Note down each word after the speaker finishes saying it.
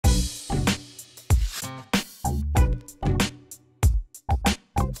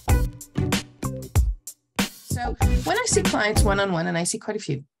So when I see clients one-on-one, and I see quite a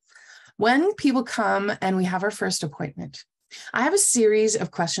few, when people come and we have our first appointment, I have a series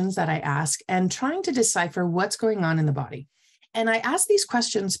of questions that I ask and trying to decipher what's going on in the body. And I ask these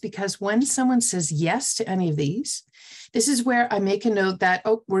questions because when someone says yes to any of these, this is where I make a note that,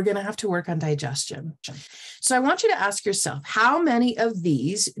 oh, we're going to have to work on digestion. So I want you to ask yourself, how many of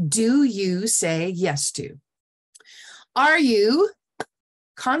these do you say yes to? Are you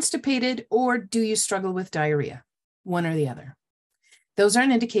constipated or do you struggle with diarrhea? One or the other. Those are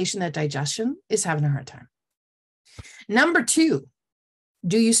an indication that digestion is having a hard time. Number 2,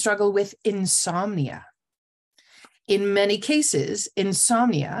 do you struggle with insomnia? In many cases,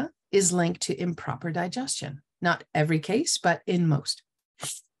 insomnia is linked to improper digestion. Not every case, but in most.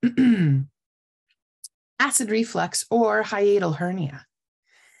 Acid reflux or hiatal hernia.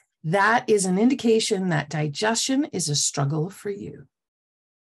 That is an indication that digestion is a struggle for you.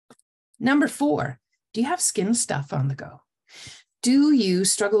 Number 4, do you have skin stuff on the go? Do you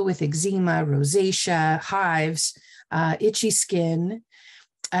struggle with eczema, rosacea, hives, itchy skin,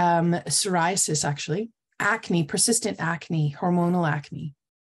 psoriasis, actually, acne, persistent acne, hormonal acne?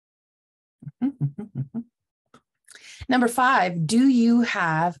 Number 5, do you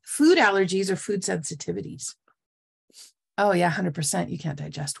have food allergies or food sensitivities? Oh yeah, 100%. You can't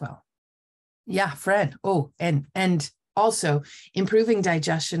digest well. Yeah, friend. Oh, and also improving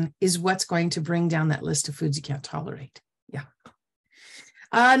digestion is what's going to bring down that list of foods you can't tolerate. Yeah.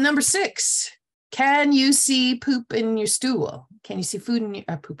 Number 6, can you see poop in your stool? Can you see food in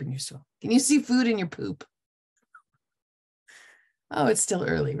your poop in your stool? Can you see food in your poop? Oh, it's still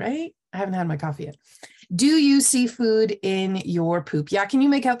early, right? I haven't had my coffee yet. Do you see food in your poop? Yeah. Can you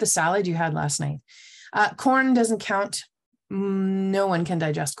make out the salad you had last night? Corn doesn't count. No one can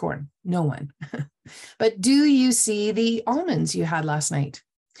digest corn. No one. But do you see the almonds you had last night?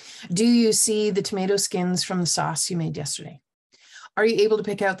 Do you see the tomato skins from the sauce you made yesterday? Are you able to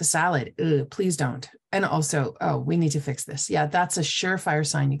pick out the salad? Ugh, please don't. And also, oh, we need to fix this. Yeah, that's a surefire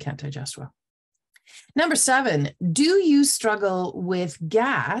sign you can't digest well. Number 7, do you struggle with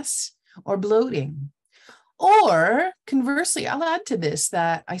gas or bloating? Or conversely, I'll add to this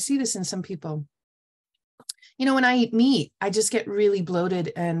that I see this in some people. You know, when I eat meat, I just get really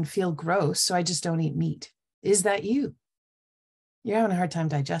bloated and feel gross, so I just don't eat meat. Is that you? You're having a hard time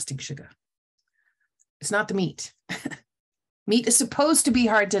digesting sugar. It's not the meat. Meat is supposed to be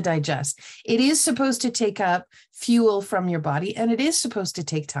hard to digest. It is supposed to take up fuel from your body, and it is supposed to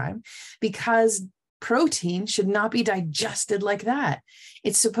take time because protein should not be digested like that.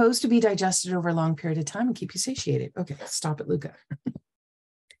 It's supposed to be digested over a long period of time and keep you satiated. Okay, stop it, Luca.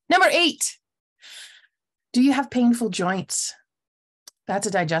 Number 8, do you have painful joints? That's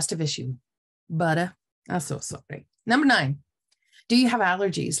a digestive issue. But I'm so sorry. Number 9, do you have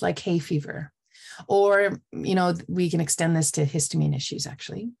allergies like hay fever? Or, you know, we can extend this to histamine issues,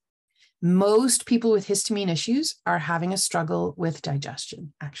 actually. Most people with histamine issues are having a struggle with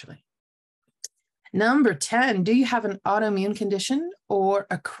digestion, actually. Number 10, do you have an autoimmune condition or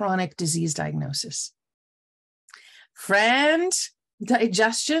a chronic disease diagnosis? Friend,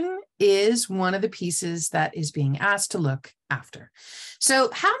 digestion is one of the pieces that is being asked to look after. So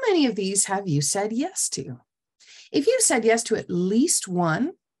how many of these have you said yes to? If you've said yes to at least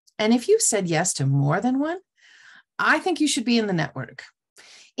one, and if you've said yes to more than one, I think you should be in the network.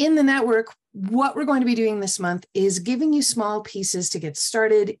 In the network, what we're going to be doing this month is giving you small pieces to get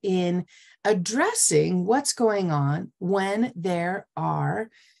started in addressing what's going on when there are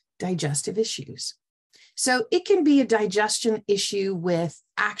digestive issues. So it can be a digestion issue with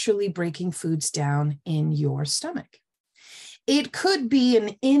actually breaking foods down in your stomach. It could be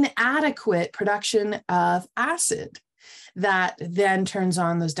an inadequate production of acid that then turns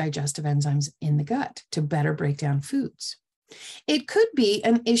on those digestive enzymes in the gut to better break down foods. It could be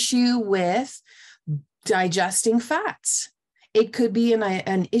an issue with digesting fats. It could be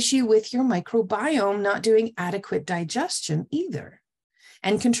an issue with your microbiome not doing adequate digestion either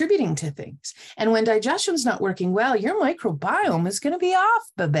and contributing to things. And when digestion's not working well, your microbiome is going to be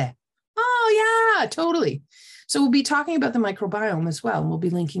off, baby. Oh, yeah, totally. So we'll be talking about the microbiome as well. And we'll be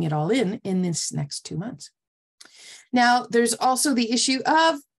linking it all in this next 2 months. Now, there's also the issue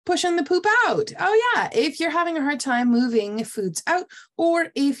of pushing the poop out. Oh yeah, if you're having a hard time moving foods out,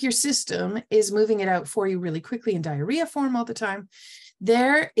 or if your system is moving it out for you really quickly in diarrhea form all the time,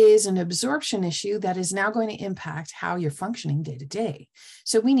 there is an absorption issue that is now going to impact how you're functioning day to day.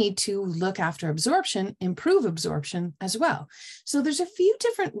 So we need to look after absorption, improve absorption as well. So there's a few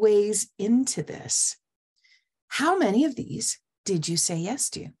different ways into this. How many of these did you say yes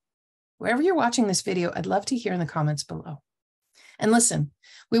to? Wherever you're watching this video, I'd love to hear in the comments below. And listen,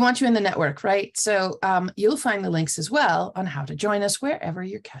 we want you in the network, right? So you'll find the links as well on how to join us wherever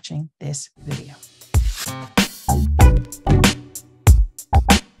you're catching this video.